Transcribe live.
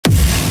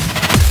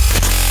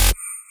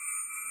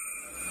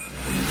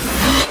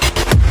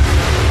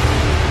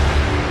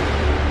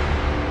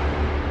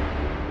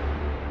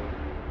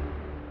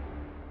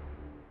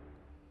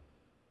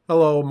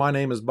Hello, my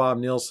name is Bob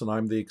Nielsen.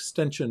 I'm the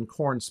Extension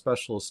Corn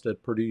Specialist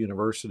at Purdue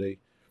University.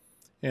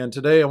 And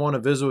today I want to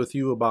visit with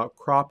you about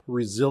crop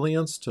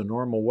resilience to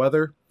normal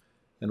weather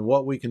and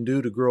what we can do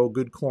to grow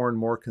good corn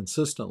more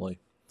consistently.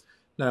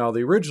 Now,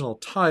 the original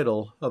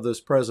title of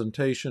this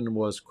presentation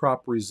was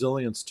Crop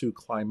Resilience to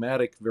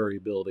Climatic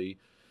Variability,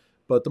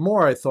 but the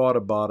more I thought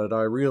about it,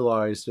 I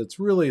realized it's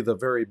really the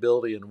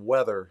variability in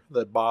weather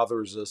that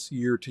bothers us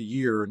year to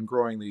year in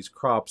growing these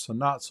crops, and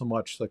not so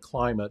much the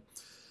climate.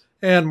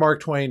 And Mark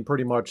Twain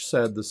pretty much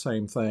said the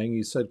same thing.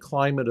 He said,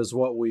 climate is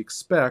what we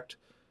expect,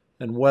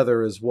 and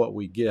weather is what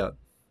we get.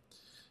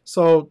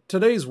 So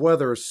today's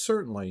weather is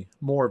certainly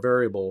more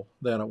variable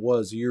than it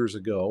was years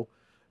ago.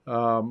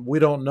 We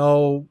don't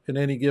know in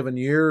any given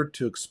year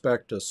to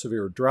expect a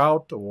severe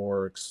drought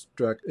or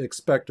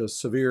expect a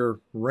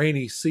severe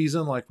rainy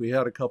season like we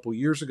had a couple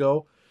years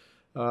ago.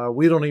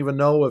 We don't even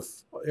know if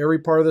every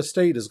part of the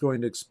state is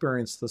going to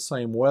experience the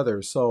same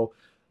weather. So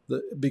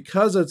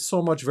because it's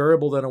so much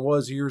variable than it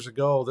was years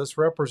ago, this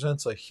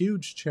represents a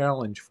huge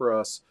challenge for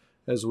us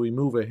as we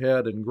move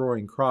ahead in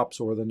growing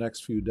crops over the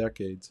next few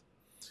decades.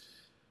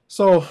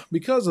 So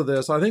because of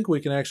this, I think we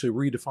can actually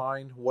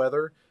redefine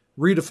weather,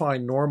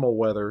 redefine normal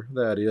weather,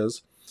 that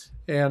is.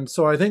 And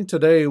so I think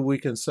today we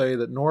can say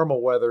that normal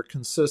weather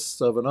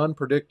consists of an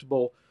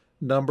unpredictable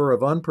number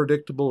of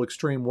unpredictable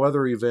extreme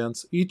weather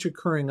events, each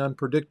occurring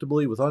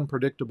unpredictably with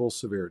unpredictable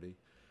severity.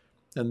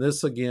 And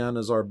this, again,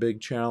 is our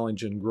big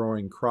challenge in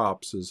growing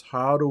crops, is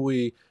how do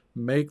we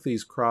make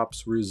these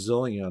crops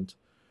resilient?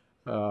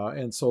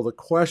 And so the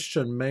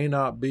question may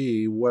not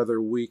be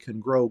whether we can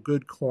grow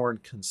good corn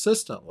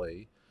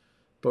consistently,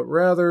 but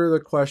rather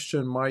the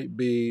question might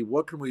be,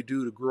 what can we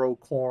do to grow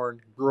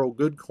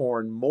good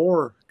corn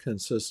more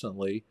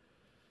consistently?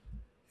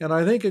 And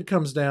I think it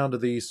comes down to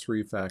these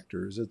three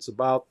factors. It's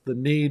about the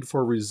need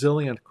for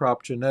resilient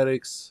crop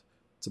genetics.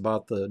 It's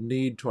about the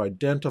need to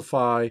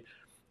identify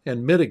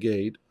and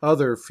mitigate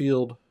other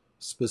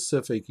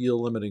field-specific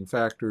yield-limiting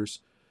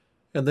factors,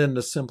 and then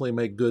to simply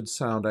make good,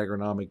 sound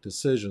agronomic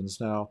decisions.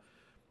 Now,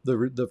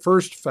 the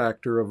first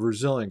factor of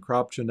resilient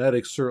crop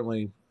genetics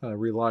certainly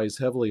relies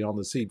heavily on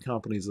the seed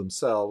companies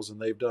themselves,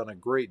 and they've done a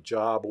great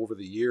job over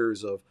the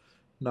years of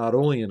not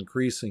only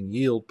increasing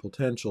yield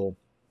potential,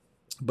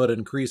 but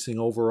increasing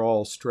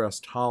overall stress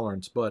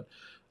tolerance. But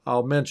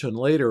I'll mention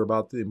later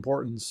about the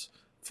importance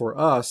for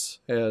us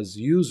as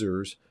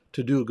users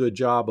to do a good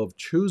job of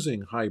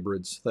choosing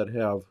hybrids that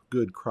have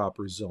good crop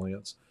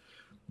resilience.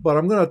 But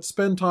I'm going to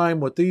spend time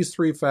with these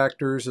three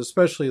factors,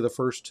 especially the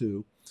first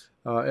two,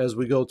 as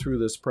we go through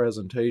this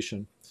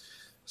presentation.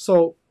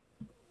 So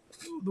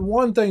the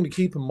one thing to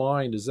keep in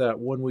mind is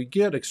that when we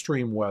get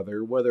extreme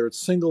weather, whether it's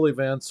single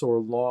events or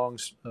long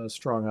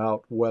strung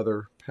out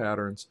weather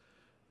patterns,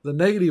 the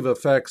negative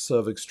effects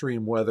of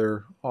extreme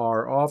weather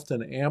are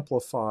often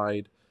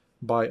amplified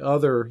by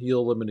other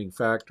yield-limiting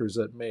factors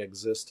that may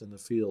exist in the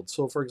field.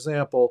 So, for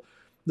example,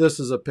 this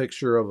is a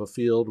picture of a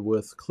field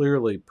with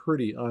clearly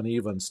pretty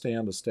uneven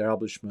stand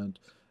establishment.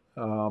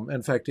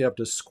 In fact, you have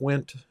to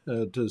squint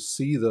to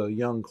see the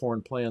young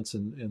corn plants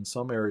in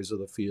some areas of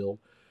the field.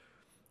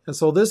 And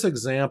so this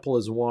example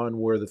is one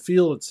where the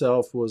field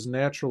itself was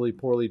naturally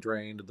poorly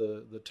drained.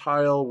 The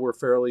tile were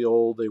fairly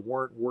old. They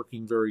weren't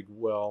working very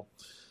well.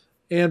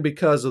 And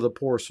because of the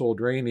poor soil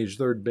drainage,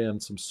 there had been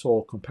some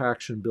soil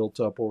compaction built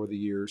up over the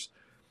years.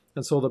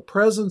 And so the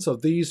presence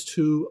of these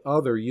two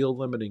other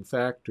yield-limiting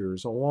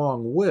factors,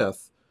 along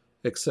with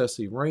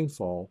excessive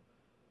rainfall,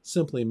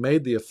 simply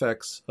made the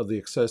effects of the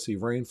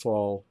excessive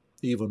rainfall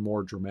even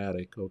more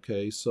dramatic.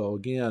 Okay, so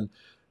again,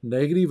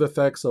 negative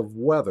effects of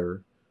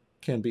weather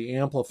can be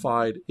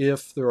amplified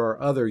if there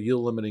are other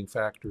yield-limiting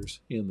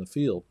factors in the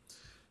field.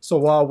 So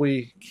while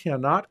we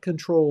cannot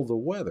control the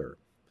weather,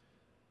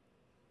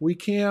 we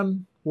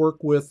can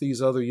work with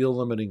these other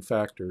yield-limiting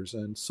factors.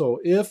 And so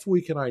if we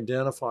can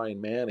identify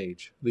and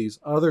manage these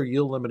other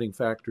yield-limiting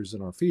factors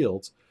in our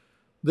fields,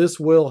 this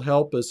will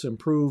help us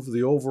improve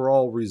the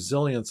overall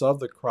resilience of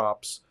the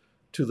crops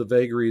to the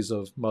vagaries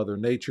of Mother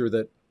Nature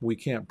that we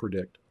can't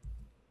predict.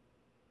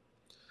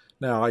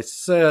 Now, I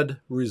said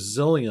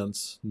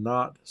resilience,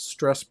 not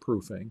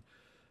stress-proofing,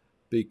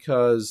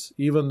 because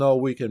even though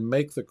we can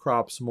make the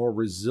crops more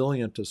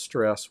resilient to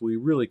stress, we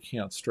really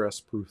can't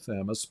stress-proof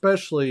them,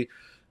 especially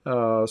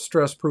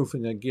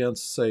stress-proofing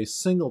against, say,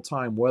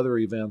 single-time weather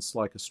events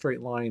like a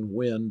straight-line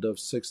wind of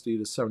 60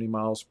 to 70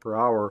 miles per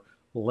hour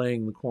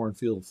laying the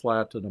cornfield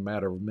flat in a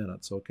matter of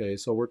minutes. Okay,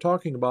 so we're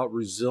talking about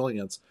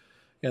resilience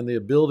and the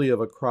ability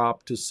of a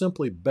crop to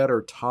simply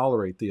better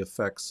tolerate the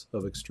effects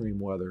of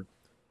extreme weather.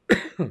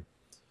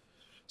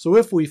 So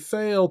if we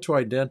fail to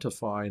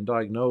identify and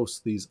diagnose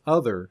these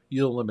other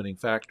yield-limiting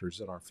factors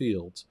in our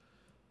fields,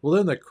 well,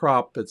 then the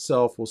crop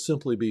itself will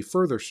simply be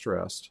further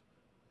stressed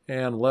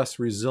and less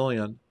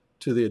resilient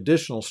to the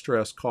additional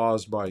stress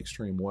caused by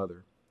extreme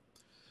weather.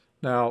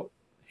 Now,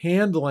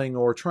 handling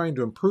or trying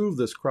to improve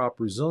this crop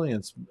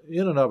resilience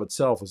in and of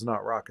itself is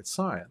not rocket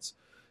science.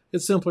 It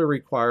simply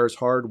requires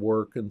hard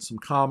work and some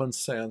common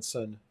sense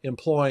and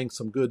employing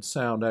some good,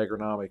 sound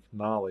agronomic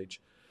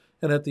knowledge.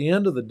 And at the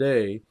end of the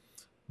day,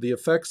 the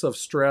effects of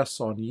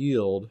stress on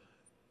yield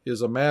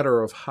is a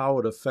matter of how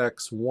it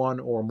affects one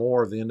or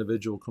more of the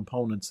individual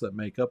components that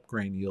make up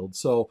grain yield.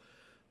 So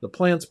the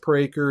plants per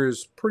acre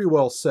is pretty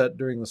well set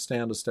during the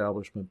stand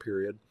establishment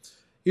period.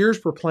 Ears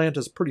per plant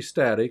is pretty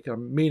static,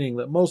 meaning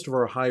that most of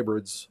our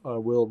hybrids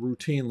will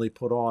routinely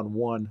put on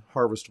one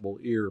harvestable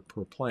ear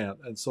per plant,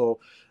 and so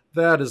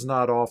that is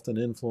not often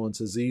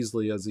influenced as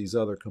easily as these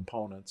other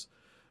components.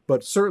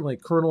 But certainly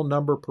kernel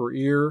number per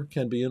ear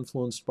can be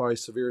influenced by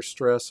severe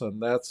stress,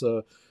 and that's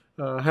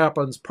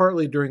happens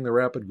partly during the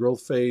rapid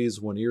growth phase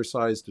when ear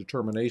size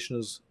determination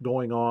is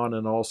going on,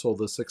 and also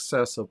the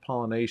success of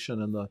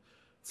pollination in the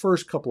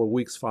first couple of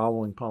weeks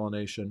following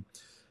pollination.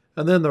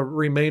 And then the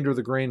remainder of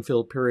the grain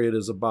field period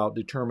is about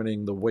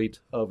determining the weight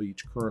of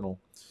each kernel.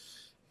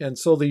 And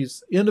so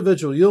these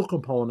individual yield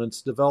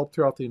components develop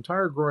throughout the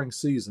entire growing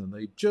season.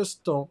 They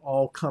just don't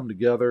all come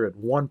together at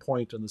one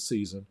point in the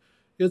season.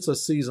 It's a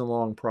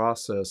season-long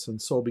process,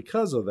 and so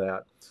because of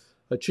that,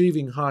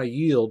 achieving high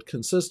yield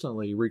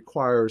consistently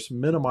requires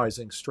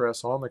minimizing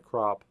stress on the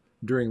crop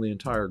during the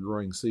entire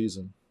growing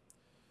season.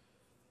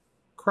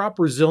 Crop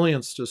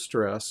resilience to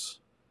stress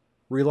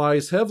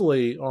relies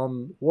heavily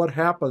on what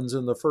happens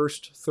in the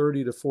first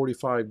 30 to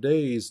 45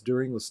 days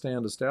during the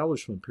stand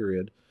establishment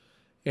period,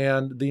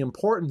 and the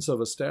importance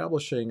of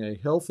establishing a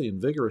healthy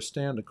and vigorous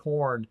stand of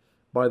corn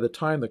by the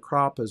time the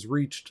crop has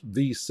reached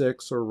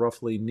V6 or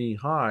roughly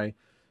knee-high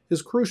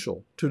is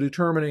crucial to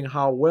determining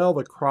how well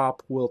the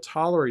crop will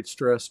tolerate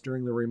stress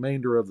during the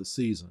remainder of the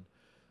season.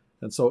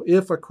 And so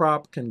if a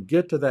crop can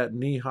get to that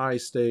knee-high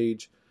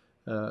stage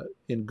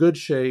in good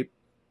shape,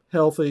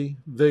 healthy,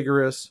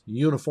 vigorous,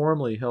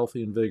 uniformly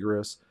healthy and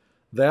vigorous,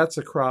 that's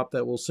a crop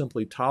that will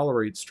simply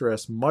tolerate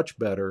stress much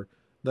better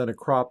than a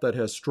crop that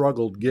has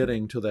struggled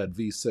getting to that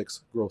V6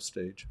 growth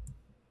stage.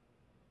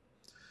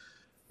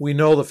 We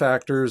know the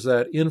factors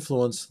that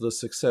influence the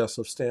success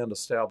of stand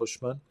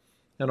establishment,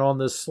 and on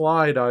this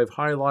slide I've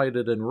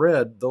highlighted in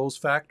red those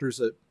factors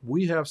that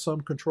we have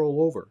some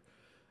control over.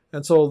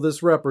 And so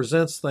this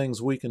represents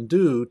things we can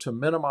do to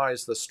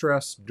minimize the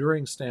stress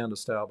during stand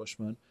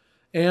establishment,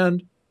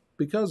 and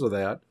because of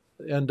that,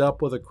 end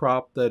up with a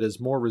crop that is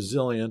more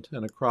resilient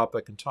and a crop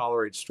that can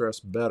tolerate stress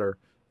better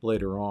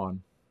later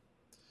on.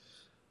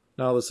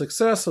 Now, the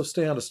success of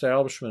stand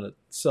establishment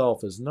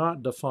itself is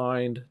not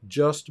defined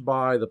just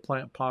by the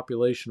plant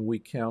population we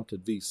count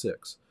at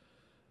V6.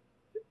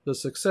 The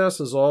success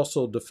is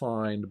also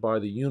defined by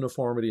the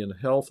uniformity and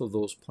health of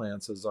those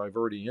plants, as I've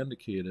already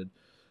indicated,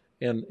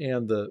 and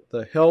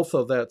the health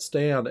of that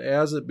stand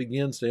as it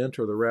begins to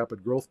enter the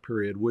rapid growth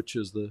period, which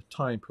is the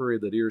time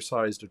period that ear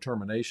size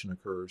determination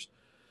occurs.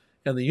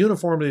 And the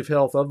uniformity of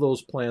health of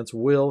those plants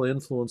will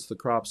influence the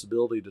crop's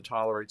ability to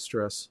tolerate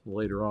stress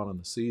later on in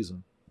the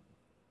season.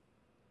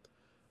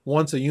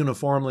 Once a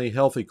uniformly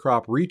healthy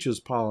crop reaches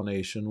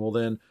pollination, well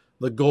then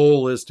the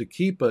goal is to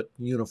keep it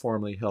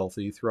uniformly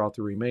healthy throughout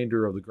the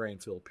remainder of the grain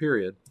fill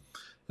period.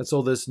 And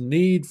so this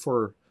need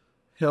for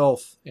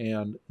health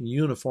and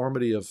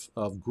uniformity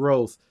of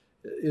growth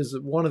is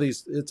one of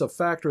these, it's a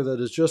factor that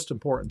is just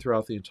important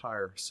throughout the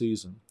entire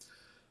season.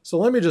 So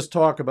let me just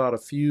talk about a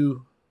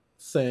few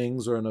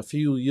things and a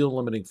few yield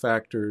limiting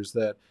factors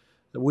that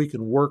we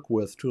can work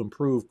with to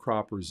improve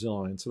crop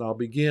resilience. And I'll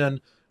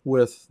begin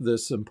with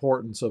this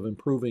importance of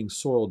improving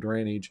soil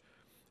drainage,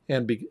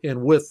 and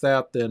with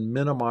that then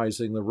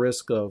minimizing the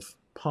risk of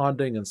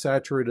ponding and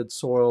saturated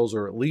soils,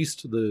 or at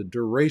least the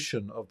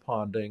duration of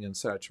ponding and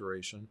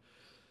saturation.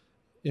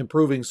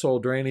 Improving soil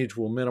drainage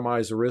will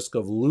minimize the risk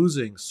of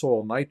losing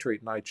soil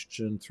nitrate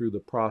nitrogen through the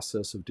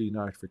process of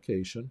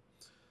denitrification.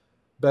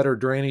 Better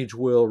drainage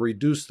will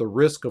reduce the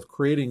risk of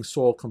creating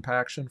soil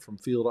compaction from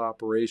field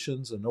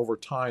operations, and over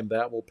time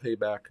that will pay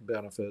back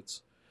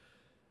benefits.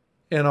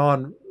 And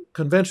on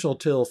conventional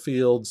till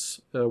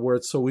fields, where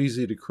it's so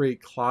easy to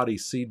create cloddy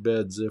seed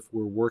beds if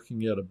we're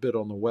working it a bit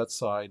on the wet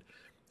side,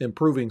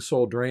 improving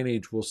soil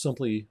drainage will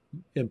simply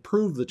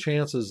improve the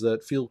chances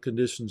that field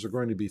conditions are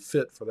going to be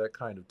fit for that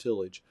kind of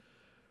tillage.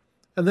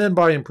 And then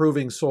by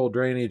improving soil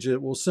drainage,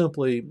 it will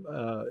simply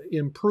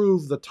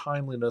improve the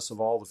timeliness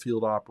of all the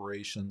field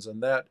operations,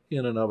 and that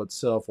in and of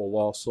itself will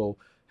also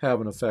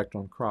have an effect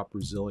on crop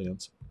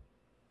resilience.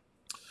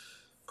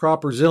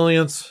 Crop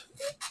resilience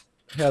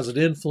has an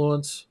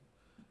influence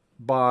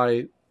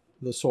by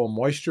the soil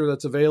moisture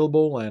that's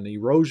available and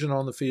erosion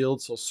on the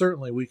field, so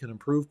certainly we can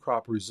improve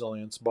crop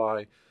resilience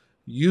by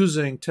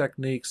using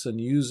techniques and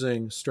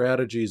using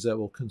strategies that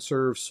will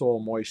conserve soil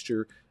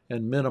moisture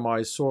and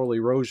minimize soil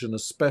erosion,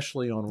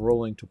 especially on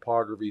rolling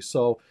topography.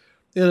 So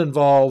it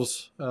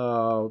involves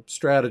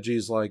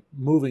strategies like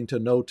moving to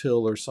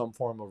no-till or some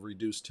form of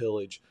reduced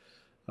tillage,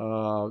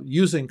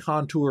 using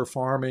contour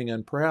farming,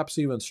 and perhaps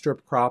even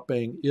strip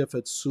cropping if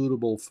it's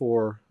suitable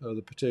for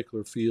the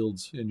particular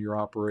fields in your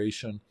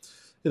operation.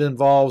 It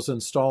involves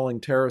installing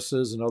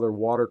terraces and other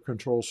water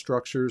control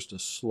structures to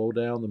slow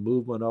down the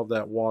movement of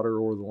that water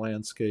over the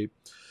landscape.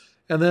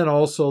 And then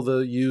also the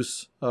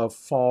use of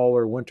fall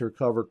or winter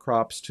cover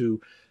crops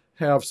to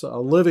have a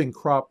living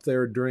crop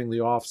there during the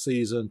off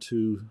season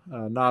to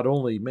not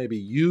only maybe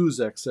use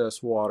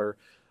excess water,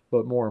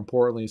 but more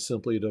importantly,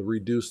 simply to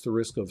reduce the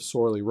risk of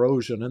soil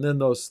erosion. And then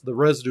the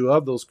residue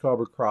of those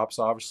cover crops,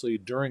 obviously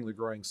during the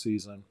growing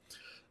season,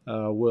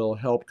 will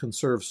help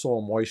conserve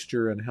soil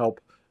moisture and help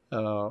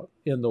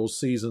in those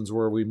seasons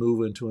where we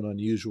move into an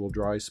unusual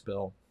dry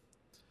spell.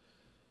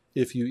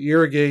 If you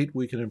irrigate,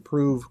 we can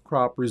improve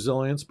crop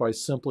resilience by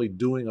simply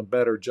doing a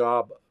better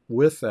job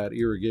with that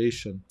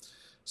irrigation.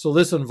 So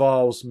this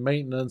involves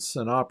maintenance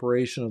and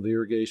operation of the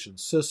irrigation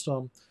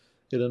system.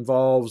 It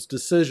involves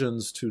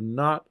decisions to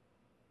not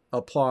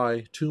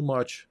apply too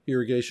much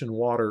irrigation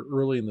water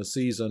early in the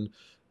season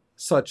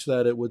such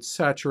that it would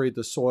saturate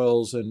the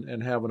soils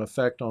and have an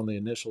effect on the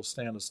initial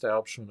stand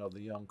establishment of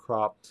the young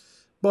crop.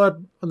 But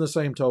on the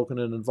same token,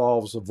 it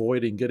involves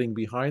avoiding getting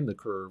behind the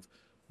curve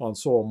on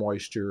soil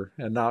moisture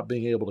and not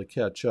being able to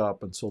catch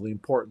up. And so the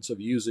importance of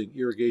using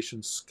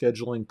irrigation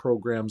scheduling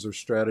programs or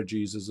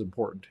strategies is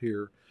important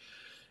here.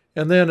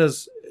 And then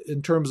as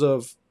in terms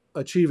of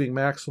achieving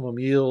maximum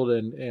yield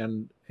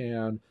and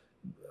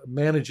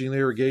managing the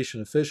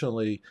irrigation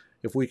efficiently,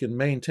 if we can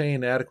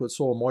maintain adequate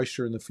soil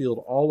moisture in the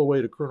field all the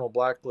way to kernel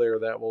black layer,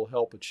 that will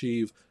help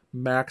achieve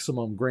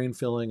maximum grain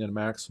filling and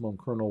maximum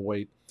kernel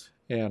weight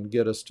and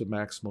get us to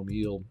maximum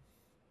yield.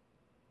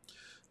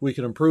 We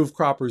can improve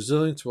crop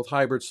resilience with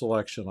hybrid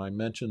selection. I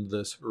mentioned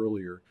this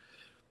earlier.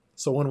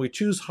 So when we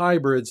choose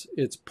hybrids,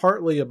 it's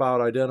partly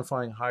about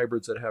identifying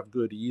hybrids that have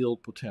good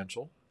yield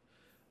potential,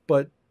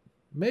 but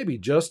maybe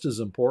just as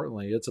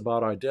importantly, it's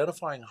about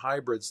identifying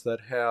hybrids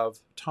that have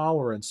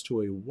tolerance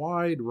to a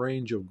wide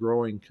range of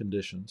growing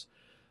conditions,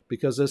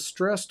 because this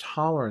stress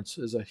tolerance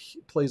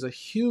plays a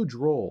huge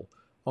role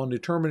on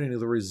determining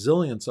the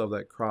resilience of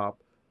that crop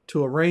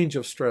to a range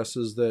of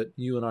stresses that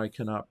you and I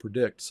cannot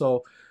predict.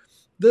 So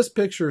this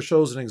picture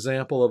shows an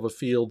example of a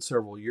field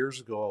several years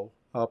ago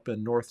up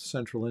in north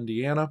central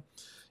Indiana.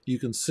 You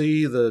can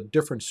see the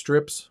different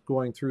strips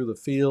going through the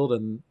field,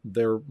 and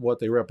what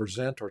they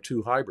represent are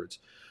two hybrids.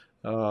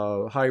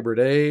 Hybrid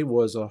A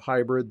was a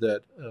hybrid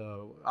that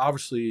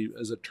obviously,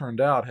 as it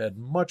turned out, had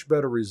much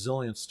better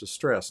resilience to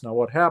stress. Now,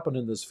 what happened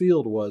in this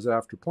field was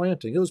after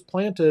planting, it was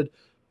planted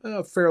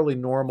fairly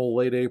normal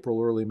late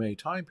April, early May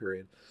time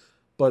period.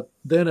 But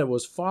then it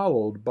was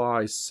followed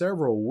by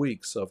several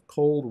weeks of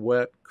cold,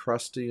 wet,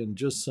 crusty, and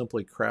just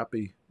simply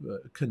crappy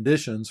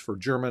conditions for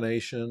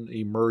germination,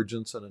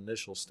 emergence, and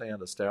initial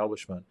stand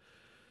establishment.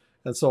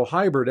 And so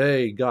hybrid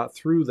A got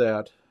through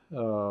that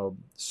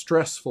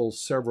stressful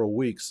several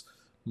weeks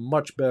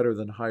much better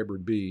than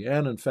hybrid B.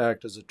 And in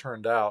fact, as it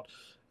turned out,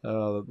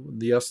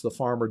 yes, the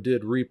farmer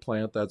did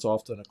replant. That's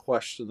often a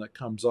question that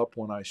comes up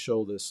when I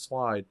show this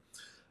slide.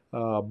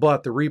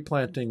 But the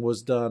replanting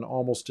was done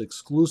almost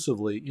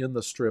exclusively in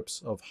the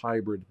strips of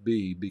hybrid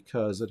B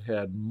because it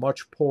had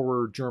much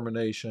poorer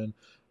germination,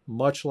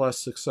 much less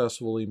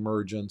successful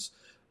emergence,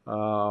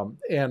 and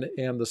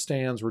the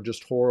stands were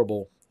just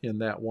horrible in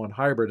that one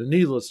hybrid. And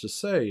needless to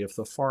say, if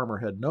the farmer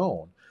had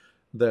known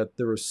that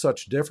there were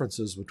such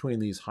differences between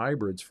these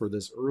hybrids for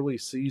this early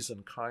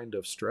season kind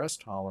of stress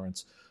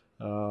tolerance,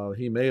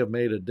 he may have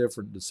made a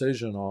different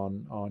decision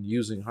on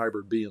using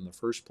hybrid B in the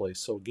first place.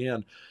 So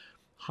again,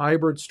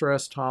 hybrid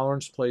stress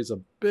tolerance plays a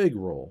big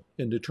role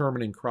in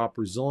determining crop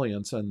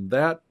resilience, and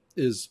that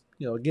is,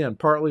 again,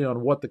 partly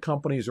on what the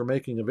companies are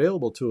making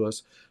available to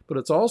us, but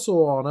it's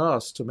also on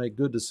us to make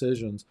good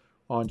decisions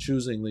on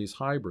choosing these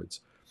hybrids.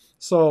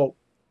 So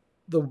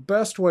the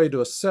best way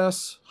to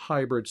assess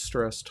hybrid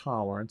stress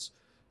tolerance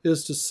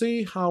is to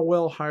see how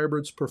well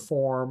hybrids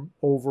perform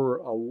over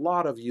a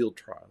lot of yield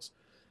trials.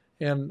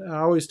 And I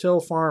always tell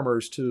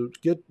farmers to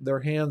get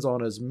their hands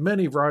on as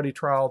many variety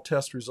trial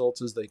test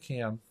results as they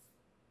can,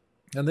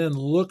 and then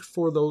look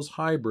for those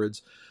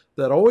hybrids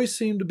that always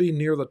seem to be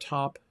near the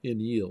top in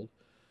yield.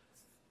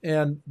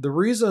 And the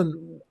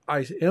reason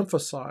I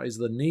emphasize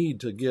the need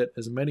to get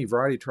as many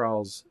variety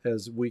trials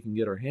as we can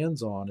get our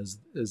hands on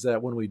is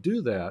that when we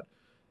do that,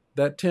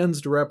 that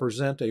tends to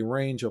represent a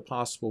range of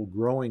possible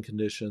growing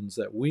conditions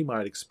that we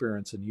might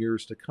experience in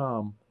years to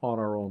come on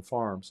our own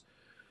farms.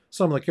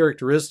 Some of the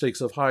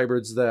characteristics of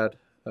hybrids that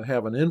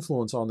have an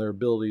influence on their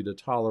ability to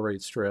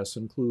tolerate stress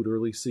include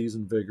early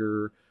season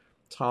vigor,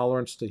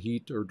 tolerance to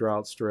heat or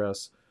drought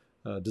stress,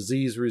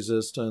 disease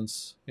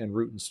resistance, and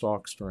root and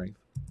stalk strength.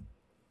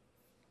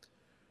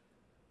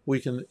 We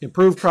can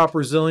improve crop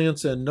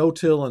resilience in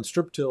no-till and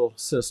strip-till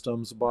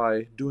systems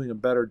by doing a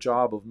better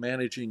job of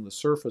managing the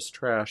surface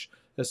trash,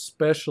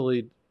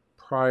 especially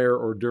prior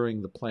or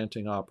during the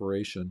planting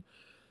operation.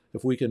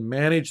 If we can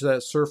manage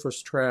that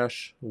surface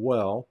trash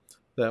well,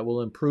 that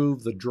will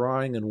improve the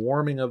drying and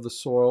warming of the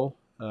soil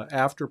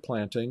after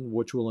planting,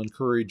 which will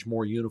encourage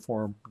more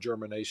uniform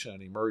germination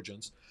and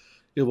emergence.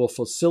 It will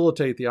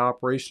facilitate the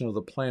operation of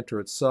the planter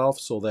itself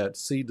so that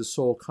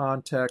seed-to-soil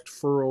contact,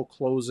 furrow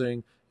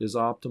closing is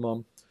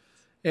optimum.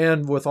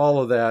 And with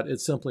all of that, it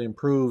simply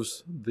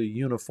improves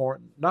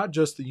not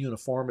just the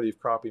uniformity of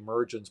crop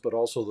emergence, but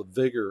also the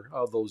vigor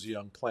of those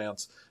young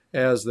plants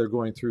as they're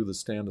going through the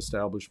stand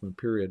establishment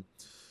period.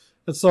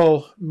 And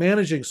so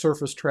managing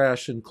surface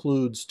trash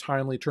includes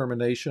timely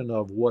termination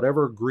of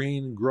whatever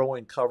green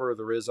growing cover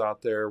there is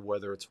out there,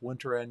 whether it's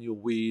winter annual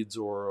weeds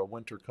or a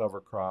winter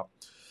cover crop.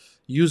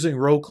 Using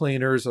row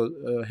cleaners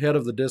ahead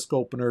of the disc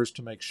openers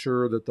to make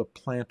sure that the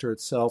planter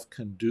itself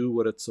can do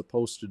what it's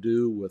supposed to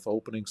do with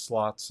opening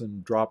slots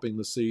and dropping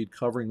the seed,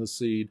 covering the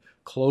seed,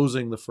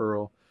 closing the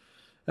furrow.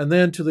 And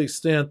then to the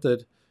extent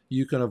that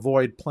you can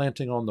avoid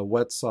planting on the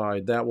wet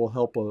side, that will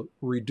help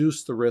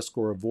reduce the risk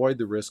or avoid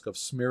the risk of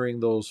smearing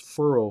those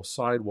furrow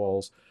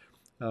sidewalls,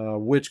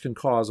 which can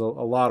cause a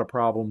lot of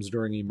problems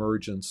during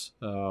emergence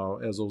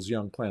as those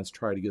young plants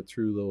try to get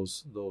through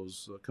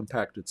those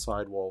compacted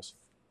sidewalls.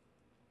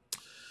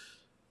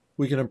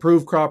 We can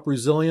improve crop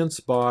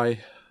resilience by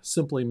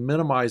simply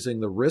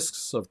minimizing the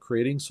risks of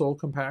creating soil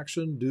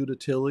compaction due to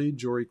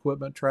tillage or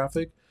equipment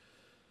traffic.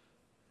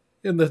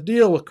 And the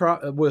deal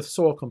with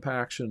soil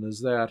compaction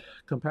is that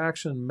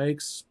compaction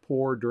makes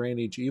poor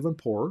drainage even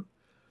poorer.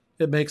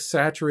 It makes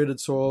saturated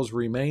soils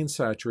remain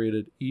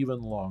saturated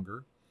even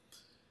longer.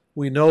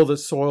 We know that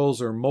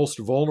soils are most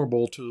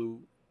vulnerable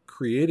to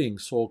creating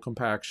soil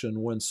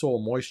compaction when soil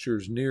moisture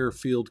is near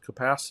field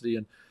capacity,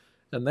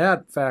 and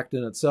that fact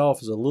in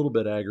itself is a little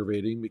bit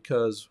aggravating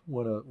because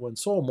when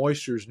soil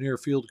moisture is near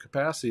field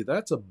capacity,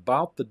 that's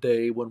about the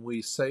day when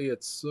we say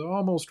it's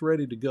almost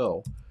ready to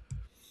go.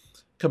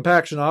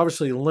 Compaction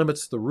obviously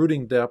limits the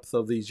rooting depth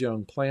of these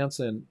young plants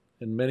and,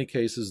 in many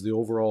cases, the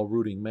overall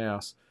rooting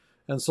mass.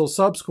 And so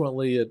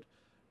subsequently, it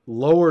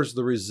lowers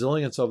the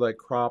resilience of that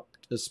crop,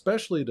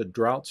 especially to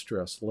drought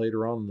stress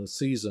later on in the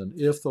season,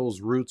 if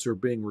those roots are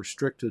being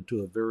restricted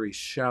to a very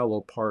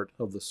shallow part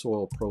of the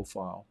soil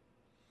profile.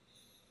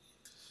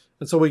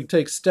 And so we can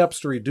take steps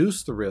to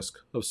reduce the risk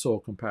of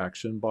soil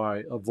compaction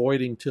by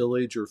avoiding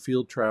tillage or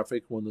field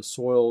traffic when the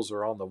soils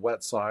are on the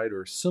wet side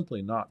or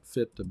simply not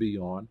fit to be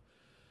on,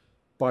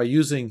 by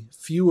using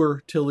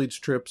fewer tillage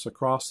trips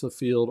across the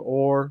field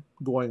or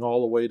going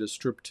all the way to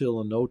strip till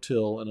and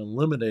no-till and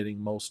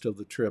eliminating most of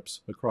the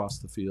trips across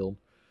the field.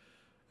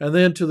 And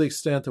then to the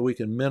extent that we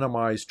can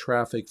minimize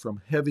traffic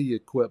from heavy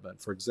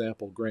equipment, for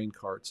example, grain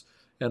carts,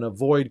 and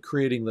avoid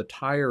creating the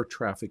tire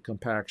traffic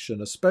compaction,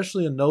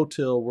 especially in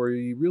no-till where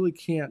you really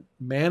can't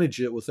manage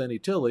it with any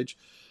tillage,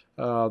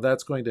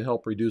 that's going to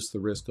help reduce the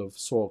risk of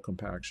soil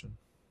compaction.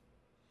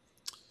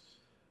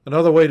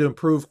 Another way to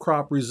improve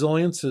crop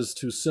resilience is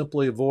to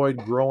simply avoid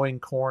growing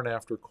corn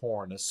after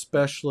corn,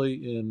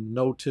 especially in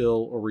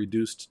no-till or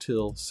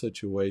reduced-till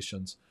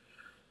situations.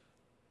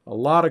 A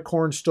lot of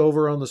corn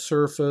stover on the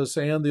surface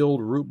and the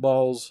old root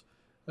balls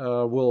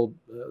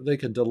they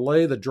can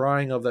delay the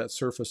drying of that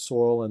surface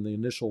soil and the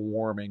initial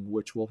warming,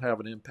 which will have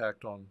an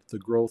impact on the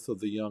growth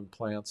of the young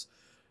plants.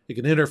 It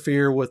can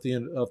interfere with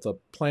the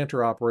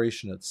planter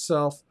operation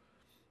itself.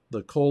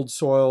 The cold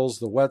soils,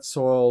 the wet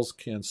soils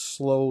can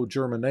slow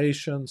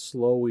germination,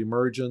 slow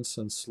emergence,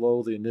 and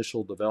slow the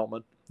initial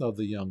development of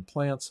the young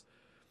plants.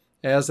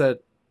 As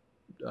that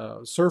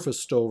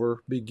surface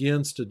stover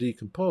begins to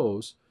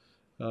decompose,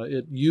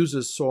 it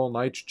uses soil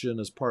nitrogen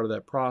as part of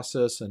that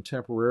process and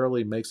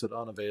temporarily makes it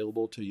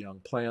unavailable to young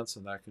plants,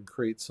 and that can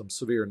create some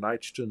severe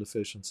nitrogen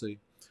deficiency.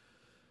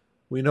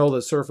 We know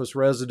that surface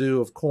residue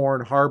of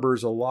corn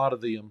harbors a lot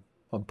of the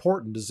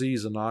important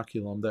disease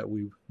inoculum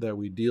that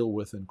we deal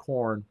with in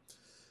corn.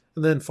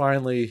 And then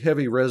finally,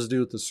 heavy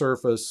residue at the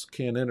surface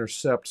can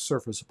intercept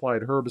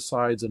surface-applied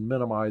herbicides and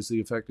minimize the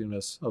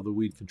effectiveness of the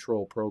weed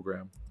control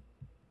program.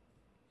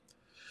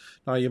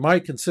 Now, you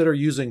might consider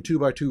using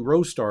 2x2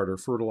 row starter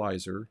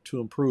fertilizer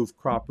to improve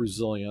crop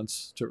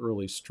resilience to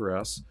early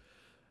stress.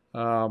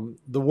 The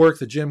work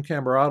that Jim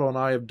Camerato and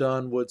I have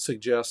done would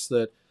suggest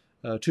that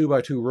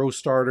 2x2 row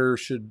starter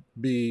should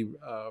be,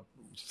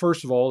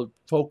 first of all,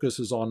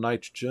 focuses on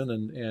nitrogen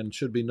and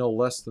should be no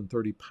less than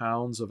 30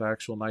 pounds of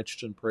actual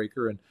nitrogen per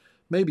acre and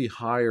maybe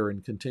higher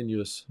in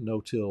continuous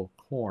no-till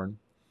corn.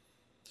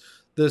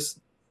 This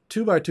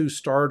 2x2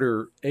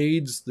 starter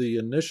aids the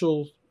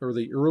initial or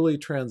the early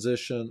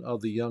transition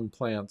of the young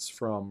plants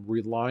from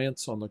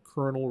reliance on the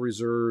kernel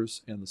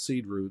reserves and the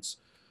seed roots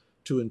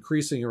to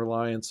increasing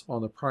reliance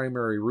on the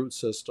primary root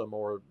system,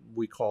 or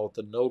we call it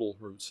the nodal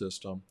root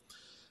system.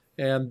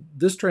 And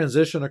this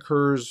transition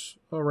occurs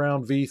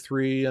around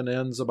V3 and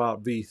ends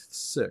about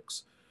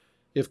V6.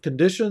 If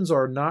conditions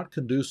are not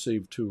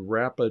conducive to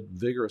rapid,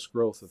 vigorous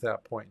growth at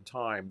that point in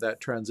time, that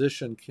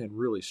transition can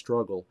really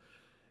struggle.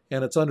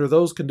 And it's under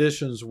those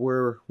conditions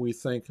where we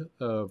think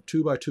a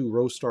 2x2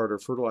 row starter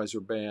fertilizer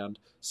band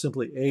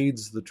simply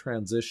aids the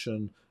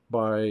transition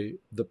by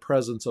the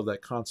presence of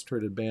that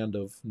concentrated band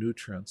of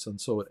nutrients.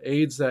 And so it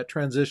aids that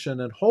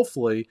transition and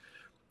hopefully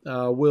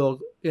will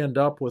end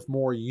up with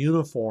more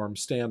uniform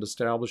stand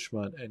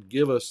establishment and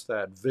give us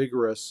that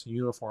vigorous,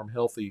 uniform,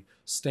 healthy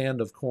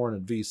stand of corn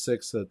at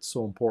V6 that's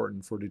so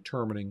important for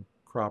determining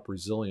crop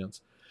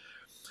resilience.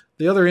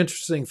 The other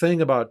interesting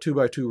thing about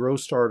 2x2 row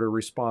starter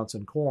response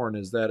in corn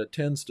is that it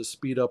tends to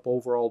speed up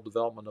overall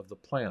development of the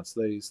plants.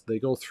 They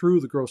go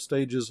through the growth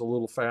stages a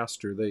little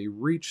faster. They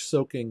reach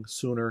silking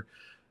sooner.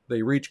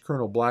 They reach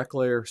kernel black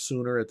layer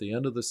sooner at the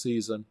end of the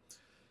season.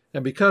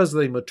 And because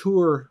they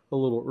mature a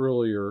little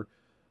earlier,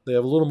 they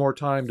have a little more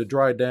time to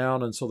dry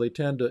down, and so they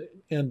tend to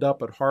end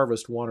up at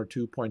harvest 1 or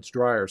 2 points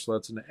drier. So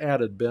that's an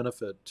added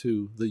benefit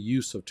to the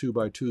use of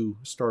 2x2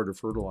 starter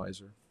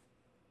fertilizer.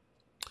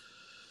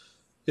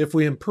 If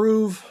we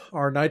improve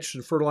our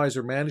nitrogen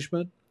fertilizer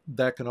management,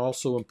 that can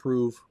also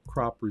improve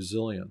crop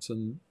resilience.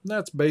 And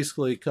that's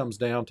basically comes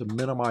down to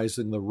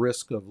minimizing the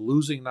risk of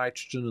losing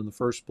nitrogen in the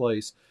first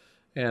place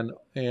and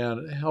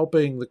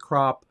helping the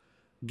crop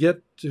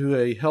get to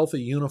a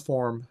healthy,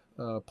 uniform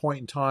point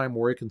in time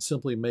where it can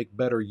simply make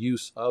better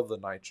use of the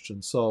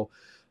nitrogen. So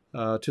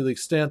to the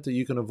extent that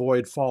you can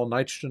avoid fall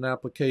nitrogen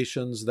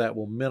applications, that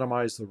will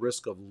minimize the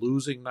risk of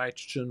losing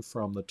nitrogen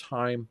from the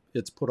time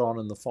it's put on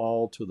in the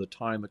fall to the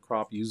time the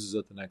crop uses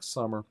it the next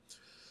summer.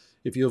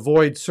 If you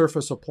avoid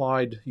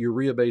surface-applied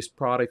urea-based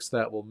products,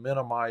 that will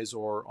minimize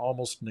or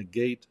almost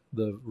negate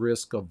the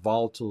risk of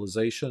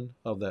volatilization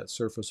of that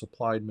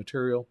surface-applied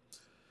material.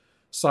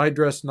 Side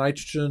dress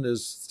nitrogen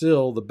is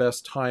still the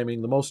best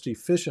timing, the most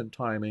efficient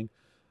timing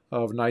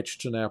of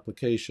nitrogen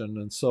application,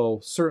 and so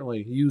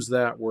certainly use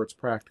that where it's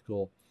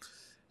practical.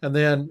 And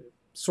then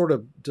sort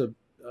of to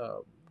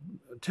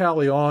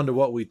tally on to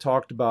what we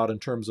talked about in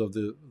terms of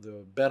the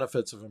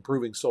benefits of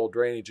improving soil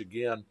drainage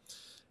again,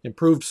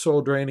 improved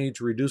soil drainage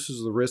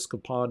reduces the risk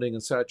of ponding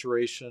and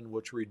saturation,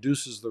 which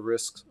reduces the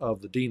risk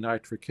of the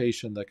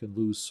denitrification that can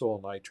lose soil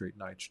nitrate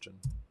nitrogen.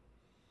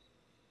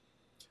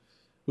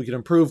 We can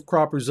improve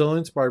crop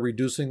resilience by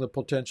reducing the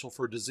potential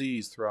for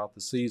disease throughout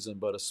the season,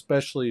 but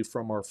especially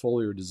from our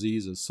foliar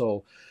diseases.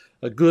 So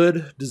a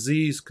good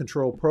disease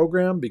control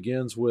program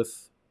begins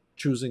with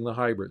choosing the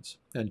hybrids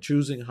and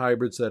choosing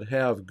hybrids that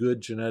have good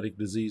genetic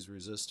disease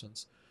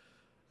resistance.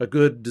 A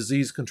good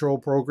disease control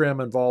program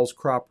involves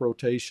crop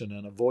rotation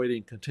and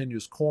avoiding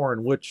continuous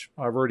corn, which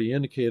I've already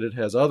indicated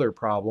has other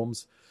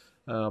problems.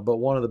 But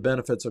one of the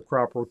benefits of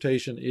crop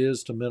rotation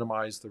is to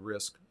minimize the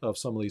risk of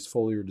some of these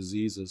foliar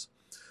diseases.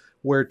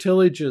 Where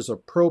tillage is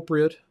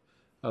appropriate,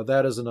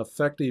 that is an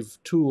effective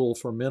tool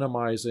for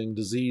minimizing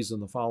disease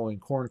in the following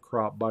corn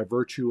crop by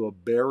virtue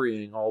of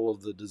burying all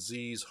of the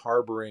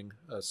disease-harboring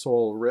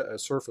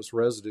surface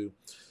residue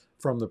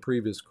from the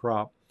previous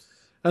crop.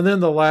 And then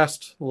the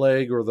last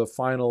leg, or the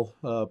final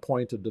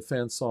point of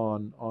defense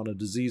on a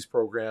disease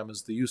program,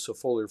 is the use of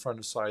foliar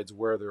fungicides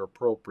where they're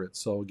appropriate.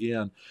 So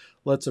again,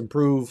 let's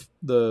improve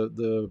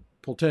the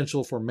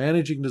potential for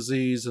managing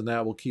disease, and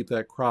that will keep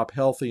that crop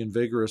healthy and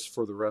vigorous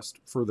for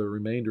the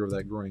remainder of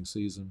that growing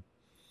season.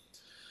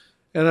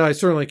 And I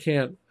certainly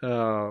can't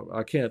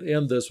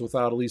end this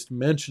without at least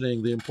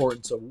mentioning the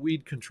importance of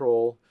weed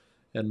control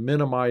and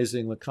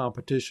minimizing the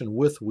competition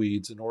with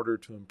weeds in order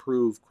to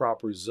improve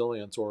crop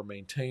resilience or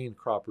maintain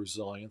crop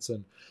resilience.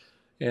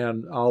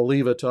 And I'll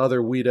leave it to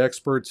other weed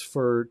experts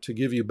to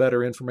give you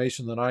better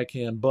information than I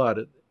can,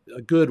 but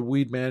a good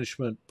weed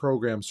management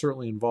program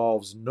certainly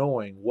involves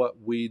knowing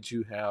what weeds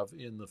you have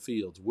in the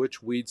fields,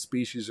 which weed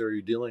species are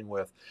you dealing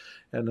with,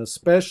 and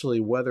especially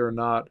whether or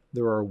not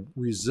there are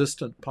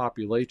resistant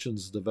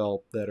populations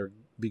developed that are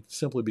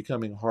simply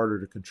becoming harder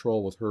to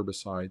control with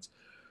herbicides.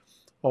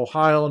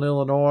 Ohio and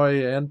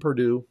Illinois and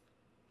Purdue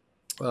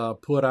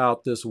put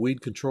out this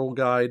weed control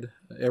guide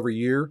every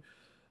year.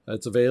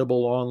 It's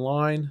available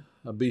online.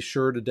 Be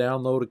sure to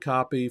download a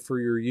copy for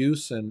your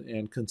use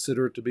and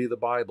consider it to be the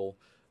Bible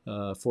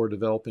for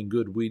developing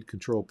good weed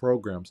control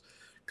programs.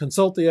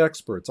 Consult the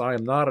experts. I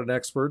am not an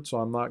expert, so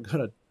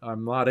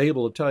I'm not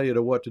able to tell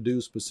you what to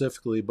do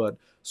specifically, but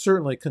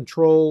certainly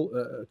consult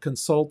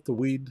the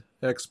weed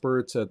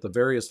experts at the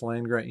various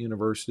land-grant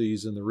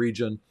universities in the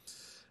region.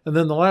 And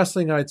then the last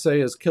thing I'd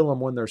say is kill them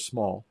when they're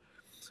small.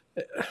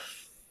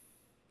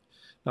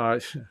 Now,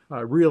 I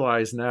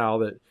realize now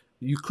that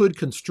you could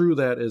construe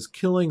that as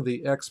killing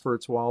the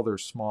experts while they're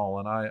small,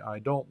 and I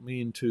don't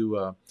mean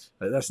to,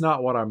 that's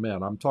not what I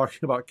meant. I'm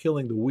talking about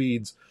killing the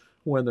weeds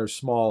when they're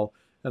small,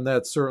 and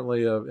that's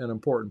certainly an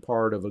important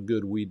part of a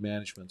good weed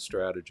management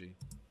strategy.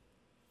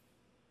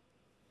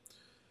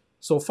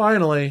 So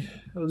finally,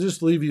 I'll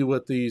just leave you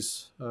with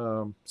these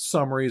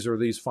summaries or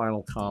these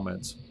final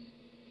comments.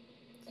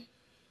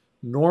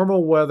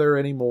 Normal weather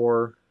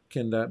anymore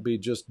can be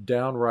just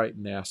downright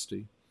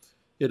nasty.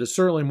 It is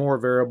certainly more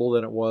variable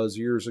than it was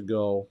years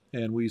ago,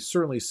 and we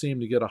certainly seem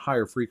to get a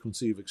higher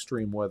frequency of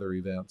extreme weather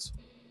events.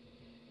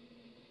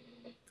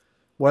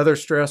 Weather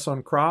stress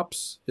on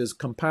crops is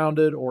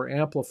compounded or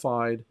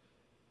amplified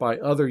by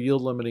other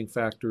yield-limiting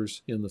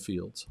factors in the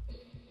fields.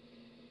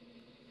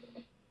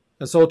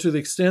 And so to the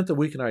extent that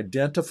we can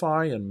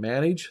identify and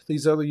manage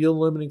these other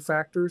yield-limiting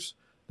factors,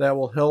 that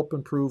will help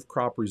improve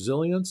crop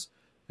resilience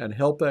and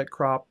help that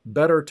crop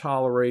better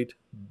tolerate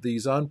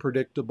these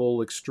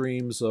unpredictable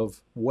extremes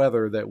of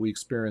weather that we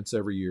experience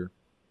every year.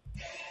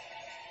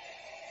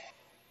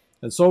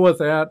 And so with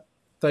that,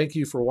 thank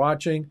you for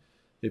watching.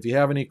 If you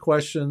have any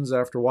questions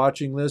after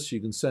watching this, you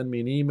can send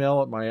me an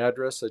email at my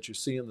address that you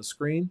see on the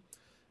screen.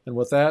 And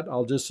with that,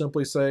 I'll just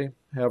simply say,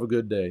 have a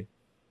good day.